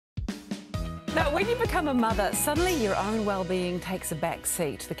Now, when you become a mother, suddenly your own well-being takes a back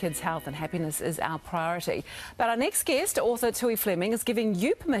seat. The kids' health and happiness is our priority. But our next guest, author Tui Fleming, is giving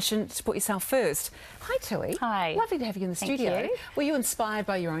you permission to put yourself first. Hi, Tui. Hi. Lovely to have you in the studio. Were you inspired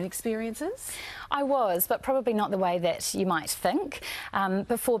by your own experiences? I was, but probably not the way that you might think.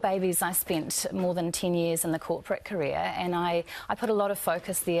 Before babies, I spent more than 10 years in the corporate career, and I put a lot of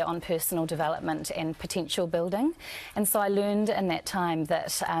focus there on personal development and potential building. And so I learned in that time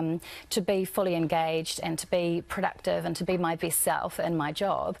that to be fully engaged and to be productive and to be my best self in my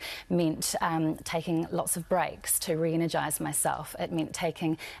job meant taking lots of breaks to re-energise myself. It meant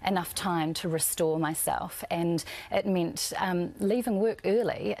taking enough time to restore myself, and it meant leaving work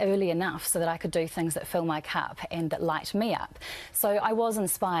early enough so that I could do things that fill my cup and that light me up. So I was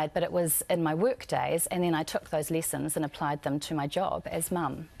inspired, but it was in my work days, and then I took those lessons and applied them to my job as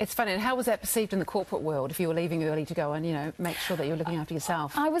mum. It's funny. And how was that perceived in the corporate world if you were leaving early to go and, you know, make sure that you're looking after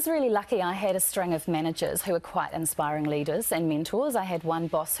yourself? I was really lucky. I had a string of managers who were quite inspiring leaders and mentors. I had one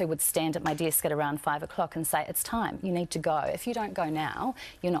boss who would stand at my desk at around 5 o'clock and say, "It's time, you need to go. If you don't go now,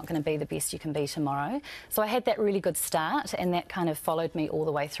 you're not going to be the best you can be tomorrow." So I had that really good start, and that kind of followed me all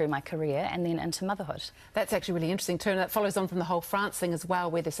the way through my career and then into motherhood. That's actually really interesting too, and that follows on from the whole France thing as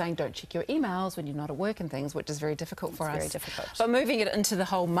well, where they're saying don't check your emails when you're not at work and things, which is very difficult for us. Very difficult. But moving it into the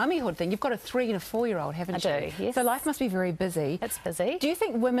whole mummyhood thing, you've got a 3 and a 4-year-old, haven't you? I do, yes. So life must be very busy. It's busy. Do you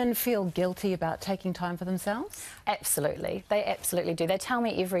think women feel guilty about taking time for themselves? Absolutely. They absolutely do. They tell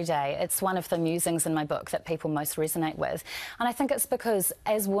me every day. It's one of the musings in my book that people most resonate with. And I think it's because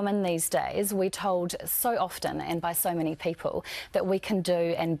as women these days, we're told so often and by so many people that we can do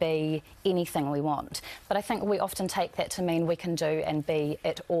and be anything we want. But I think we often take that to mean we can do and be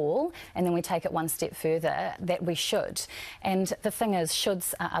it all, and then we take it one step further that we should. And the thing is,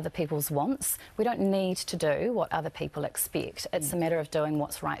 shoulds are other people's wants. We don't need to do what other people expect. It's a matter of doing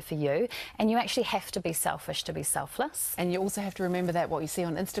what's right for you, and you actually have to be selfish to be selfless. And you also have to remember that what you see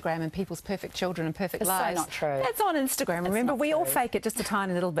on Instagram and people's perfect children and perfect It's lives. so not true. That's on Instagram. Remember, we all true. fake it just a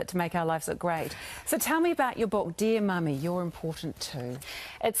tiny little bit to make our lives look great. So tell me about your book, Dear Mummy, You're Important Too.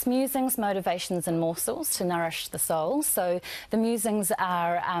 It's musings, motivations and morsels to nourish the soul. So the musings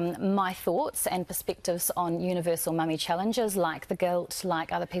are my thoughts and perspectives on universal mummy challenges like the guilt,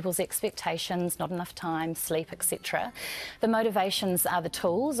 like other people's expectations, not enough time, sleep, etc. The motivations are the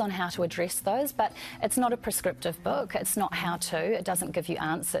tools on how to address those, but it's not a prescriptive book. It's not how to. It doesn't give you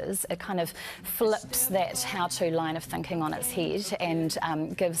answers. It kind of flips that how-to line of thinking on its head and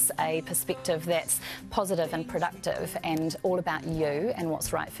gives a perspective that's positive and productive and all about you and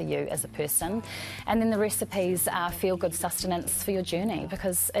what's right for you as a person. And then the recipes are feel-good sustenance for your journey,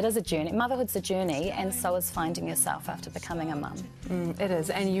 because it is a journey. Motherhood's a journey, and so is finding yourself after becoming a mum. It is,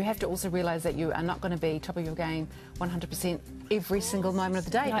 and you have to also realise that you are not going to be top of your game 100% every single moment of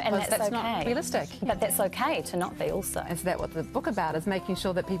the day. No, and that's okay. Not realistic. But that's okay to not be also. Is that what the book about is, making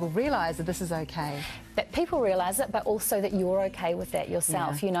sure that people realise that this is okay? That people realise it, but also that you're okay with that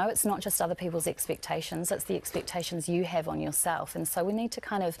yourself. Yeah. You know, it's not just other people's expectations, it's the expectations you have on yourself. And so we need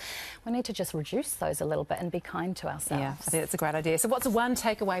to just reduce those a little bit and be kind to ourselves. Yeah, I think that's a great idea. So what's one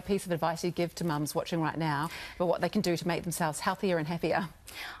takeaway piece of advice you give to mums watching right now about what they can do to make themselves healthier and happier?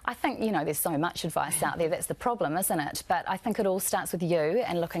 I think, you know, there's so much advice out there. That's the problem, isn't it? But I think it all starts with you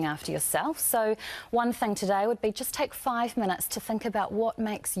and looking after yourself. So one thing today would be just take 5 minutes to think about what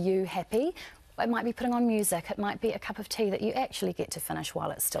makes you happy. It might be putting on music, it might be a cup of tea that you actually get to finish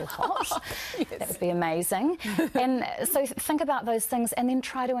while it's still hot. Yes. That would be amazing. And so think about those things and then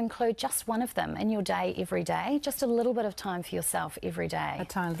try to include just one of them in your day every day, just a little bit of time for yourself every day. A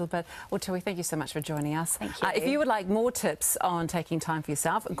tiny little bit. Well, Tui, thank you so much for joining us. Thank you. If you would like more tips on taking time for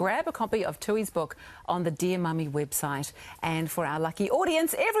yourself, grab a copy of Tui's book on the Dear Mummy website. And for our lucky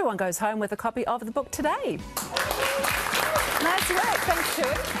audience, everyone goes home with a copy of the book today. Nice work. Thanks,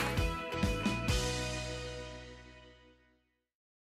 Tui.